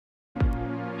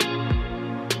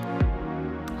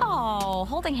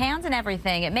holding hands and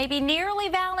everything. It may be nearly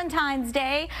Valentine's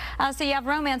Day, so you have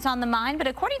romance on the mind, but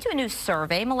according to a new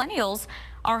survey, millennials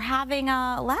are having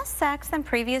less sex than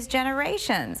previous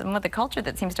generations. And with a culture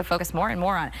that seems to focus more and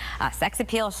more on sex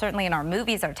appeal, certainly in our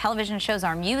movies, our television shows,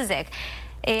 our music,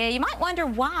 you might wonder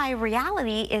why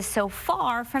reality is so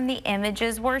far from the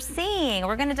images we're seeing.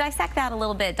 We're going to dissect that a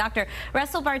little bit. Dr.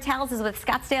 Russel Bartels is with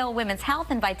Scottsdale Women's Health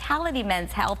and Vitality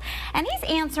Men's Health, and he's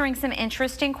answering some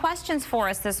interesting questions for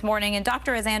us this morning. And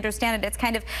doctor, as I understand it, it's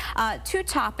kind of two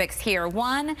topics here.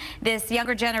 One, this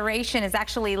younger generation is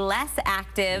actually less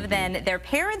active than their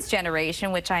parents'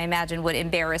 generation, which I imagine would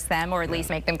embarrass them or at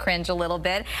least make them cringe a little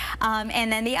bit.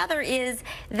 And then the other is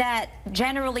that,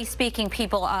 generally speaking,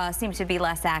 people seem to be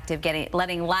less active,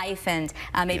 letting life and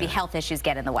maybe health issues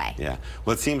get in the way. Yeah.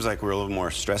 Well, it seems like we're a little more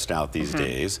stressed out these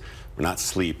days. We're not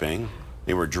sleeping.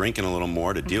 Maybe we're drinking a little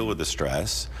more to deal with the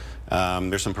stress.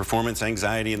 There's some performance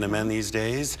anxiety in the men these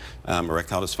days.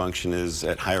 Erectile dysfunction is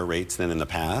at higher rates than in the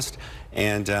past.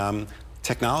 And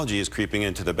technology is creeping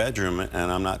into the bedroom,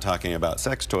 and I'm not talking about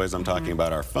sex toys, I'm talking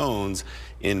about our phones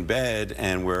in bed,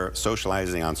 and we're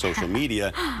socializing on social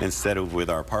media instead of with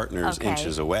our partners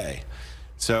inches away.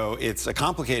 So it's a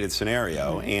complicated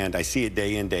scenario, and I see it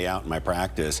day in, day out in my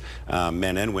practice,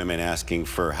 men and women asking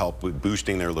for help with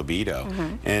boosting their libido.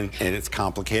 And it's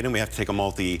complicated, and we have to take a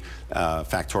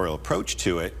multi-factorial approach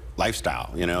to it.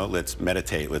 Lifestyle, you know, let's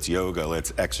meditate, let's yoga,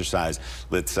 let's exercise,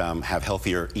 let's have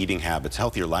healthier eating habits,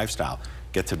 healthier lifestyle.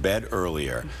 Get to bed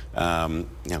earlier, you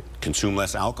know, consume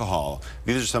less alcohol.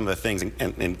 These are some of the things,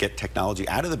 and get technology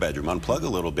out of the bedroom, unplug a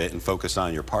little bit and focus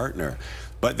on your partner.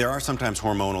 But there are sometimes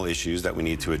hormonal issues that we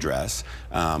need to address.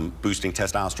 Boosting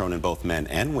testosterone in both men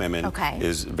and women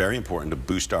is very important to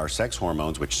boost our sex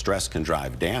hormones, which stress can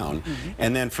drive down.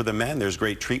 And then for the men, there's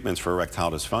great treatments for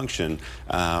erectile dysfunction.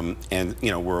 And,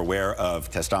 you know, we're aware of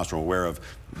testosterone, we're aware of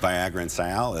Viagra and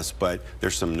Cialis, but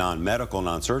there's some non-medical,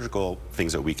 non-surgical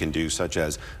things that we can do, such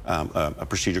as a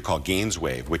procedure called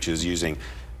GAINSWave, which is using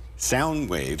sound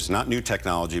waves, not new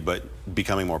technology, but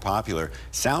becoming more popular,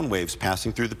 sound waves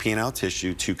passing through the penile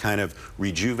tissue to kind of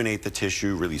rejuvenate the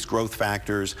tissue, release growth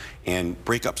factors, and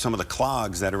break up some of the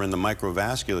clogs that are in the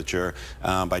microvasculature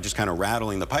by just kind of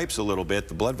rattling the pipes a little bit.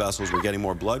 The blood vessels, we're getting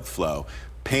more blood flow.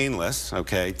 Painless,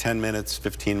 okay, 10 minutes,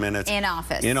 15 minutes. In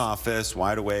office. In office,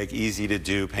 wide awake, easy to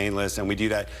do, painless. And we do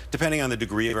that, depending on the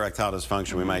degree of erectile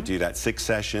dysfunction, we might do that 6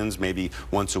 sessions, maybe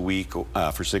once a week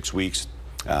for 6 weeks,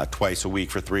 twice a week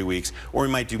for 3 weeks, or we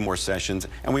might do more sessions,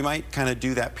 and we might kind of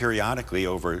do that periodically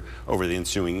over the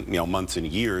ensuing, you know, months and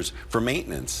years for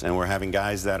maintenance. And we're having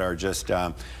guys that are just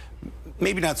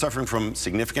maybe not suffering from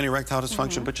significant erectile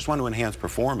dysfunction, but just want to enhance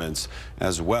performance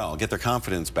as well, get their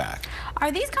confidence back.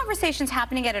 Are these conversations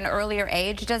happening at an earlier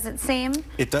age, does it seem?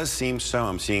 It does seem so.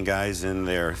 I'm seeing guys in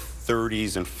their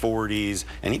 30s and 40s,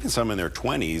 and even some in their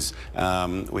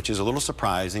 20s, which is a little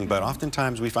surprising, but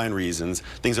oftentimes we find reasons,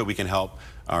 things that we can help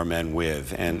our men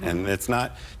with. And it's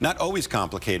not always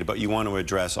complicated, but you want to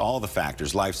address all the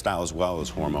factors, lifestyle as well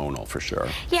as hormonal, for sure.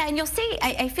 Yeah, and you'll see,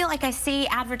 I feel like I see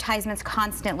advertisements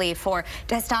constantly for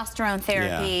testosterone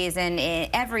therapies and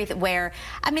everywhere.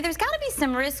 I mean, there's got to be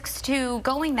some risks to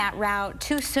going that route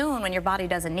too soon when your body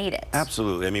doesn't need it.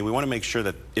 Absolutely. I mean, we want to make sure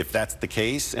that if that's the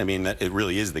case, I mean, that it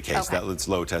really is the case, that it's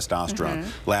low testosterone.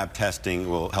 Lab testing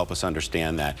will help us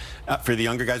understand that. For the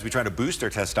younger guys, we try to boost their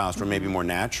testosterone maybe more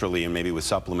naturally, and maybe with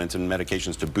supplements and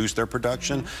medications to boost their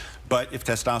production. But if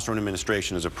testosterone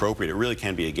administration is appropriate, it really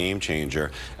can be a game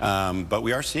changer. But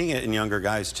we are seeing it in younger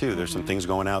guys too. There's some things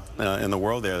going out in the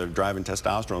world there that are driving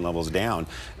testosterone levels down.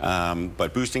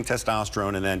 But boosting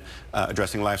testosterone, and then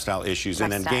addressing lifestyle issues,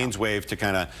 and then GAINSWave to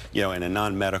kind of, you know, in a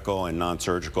non-medical and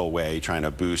non-surgical way, trying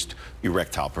to boost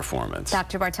erectile performance.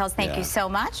 Dr. Bartels, thank you so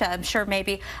much. I'm sure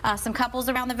maybe some couples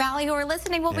around the valley who are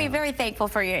listening will be very thankful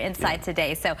for your insight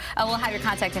today. So we'll have your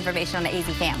contact information on the AZ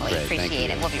Family. Appreciate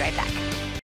it. We'll be right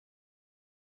back.